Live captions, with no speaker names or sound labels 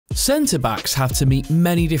Centre-backs have to meet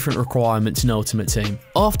many different requirements in Ultimate Team.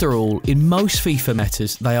 After all, in most FIFA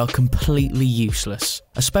metas, they are completely useless,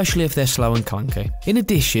 especially if they're slow and clunky. In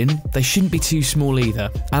addition, they shouldn't be too small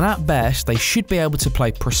either, and at best, they should be able to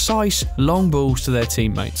play precise, long balls to their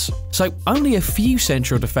teammates. So only a few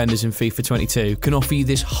central defenders in FIFA 22 can offer you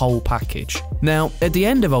this whole package. Now, at the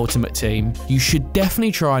end of Ultimate Team, you should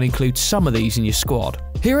definitely try and include some of these in your squad.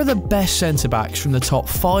 Here are the best centre-backs from the top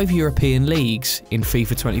 5 European leagues in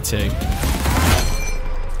FIFA 22.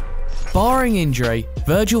 Barring injury,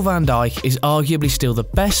 Virgil van Dijk is arguably still the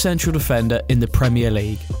best central defender in the Premier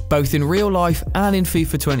League, both in real life and in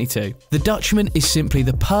FIFA 22. The Dutchman is simply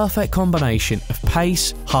the perfect combination of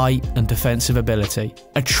pace, height and defensive ability.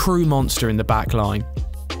 A true monster in the back line.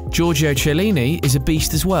 Giorgio Chiellini is a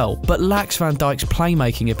beast as well, but lacks Van Dijk's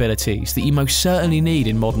playmaking abilities that you most certainly need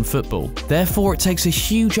in modern football. Therefore, it takes a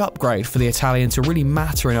huge upgrade for the Italian to really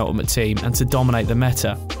matter in Ultimate Team and to dominate the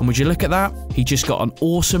meta. And would you look at that? He just got an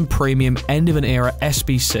awesome premium end-of-an-era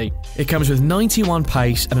SBC. It comes with 91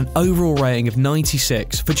 pace and an overall rating of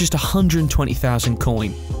 96 for just 120,000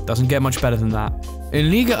 coin. Doesn't get much better than that.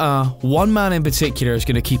 In Liga A, one man in particular is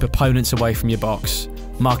going to keep opponents away from your box: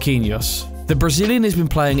 Marquinhos. The Brazilian has been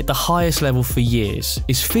playing at the highest level for years,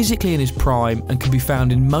 is physically in his prime and can be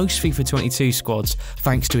found in most FIFA 22 squads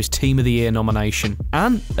thanks to his Team of the Year nomination.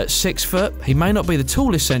 And at 6 foot, he may not be the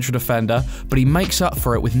tallest central defender, but he makes up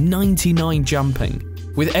for it with 99 jumping.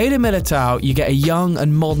 With Eder Militao, you get a young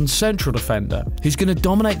and modern central defender who's going to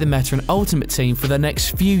dominate the meta in Ultimate Team for the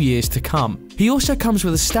next few years to come. He also comes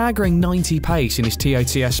with a staggering 90 pace in his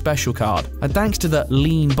TOTS special card, and thanks to the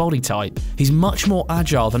lean body type, he's much more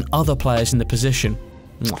agile than other players in the position.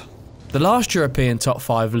 The last European top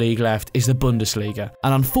 5 league left is the Bundesliga,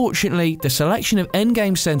 and unfortunately, the selection of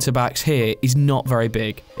endgame centre-backs here is not very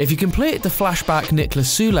big. If you completed the flashback Niklas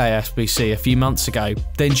Süle SBC a few months ago,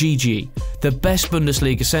 then GG. The best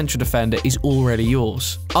Bundesliga central defender is already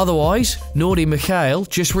yours. Otherwise, Nordi Michael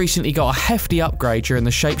just recently got a hefty upgrade during the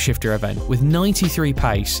Shapeshifter event. With 93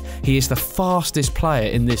 pace, he is the fastest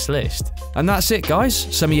player in this list. And that's it guys,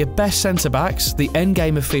 some of your best centre-backs the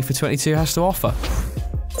endgame of FIFA 22 has to offer.